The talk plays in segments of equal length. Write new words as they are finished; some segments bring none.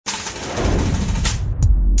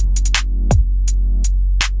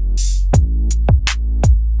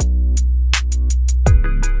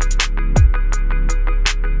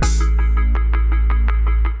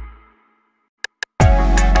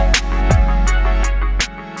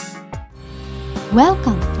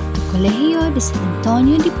Welcome to Colegio de San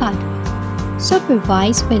Antonio de Padua,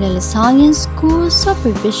 supervised by the Lasalian School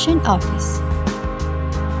Supervision Office.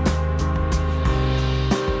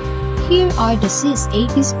 Here are the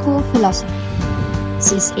CSAP School Philosophy,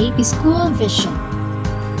 CSAP School Vision,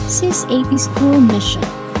 CSAP School Mission,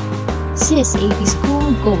 CSAP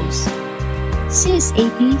School Goals,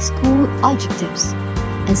 CSAP School Objectives,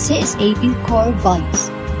 and CSAP Core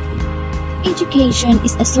Values. Education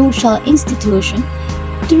is a social institution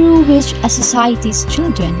through which a society's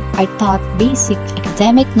children are taught basic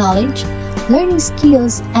academic knowledge, learning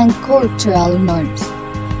skills, and cultural norms.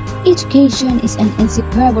 Education is an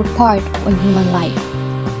inseparable part of human life.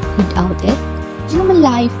 Without it, human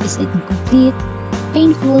life is incomplete,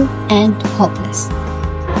 painful, and hopeless.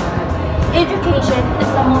 Education is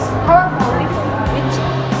the most powerful weapon which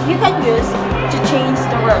you can use to change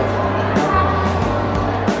the world.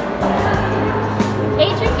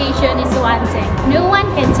 Education is one thing no one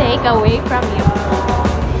can take away from you.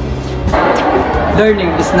 Learning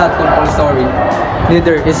is not compulsory,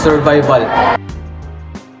 neither is survival.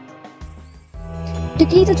 The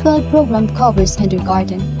K-12 program covers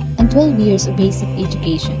kindergarten and 12 years of basic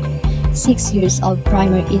education, 6 years of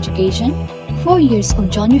primary education, 4 years of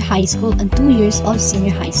junior high school, and 2 years of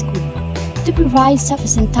senior high school, to provide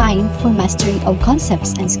sufficient time for mastery of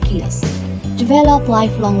concepts and skills, develop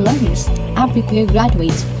lifelong learners, and prepare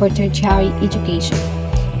graduates for tertiary education,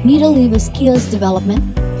 middle-level skills development,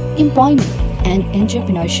 employment, and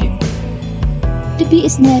entrepreneurship. The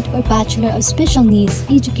BSNED or Bachelor of Special Needs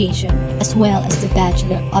Education, as well as the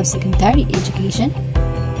Bachelor of Secondary Education,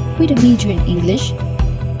 with a major in English,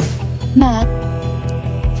 Math,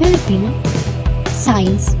 Filipino,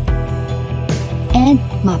 Science, and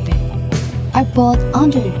MAPEH, are both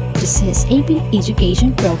under the CSAP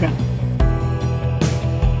education program.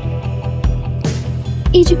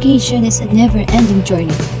 Education is a never-ending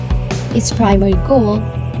journey. Its primary goal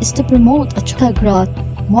is to promote a child's growth,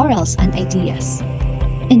 morals, and ideas.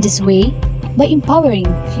 In this way, by empowering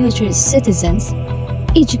future citizens,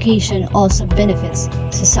 education also benefits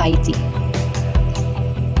society.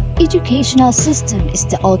 Educational system is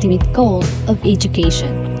the ultimate goal of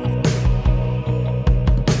education.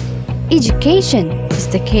 Education is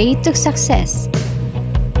the key to success.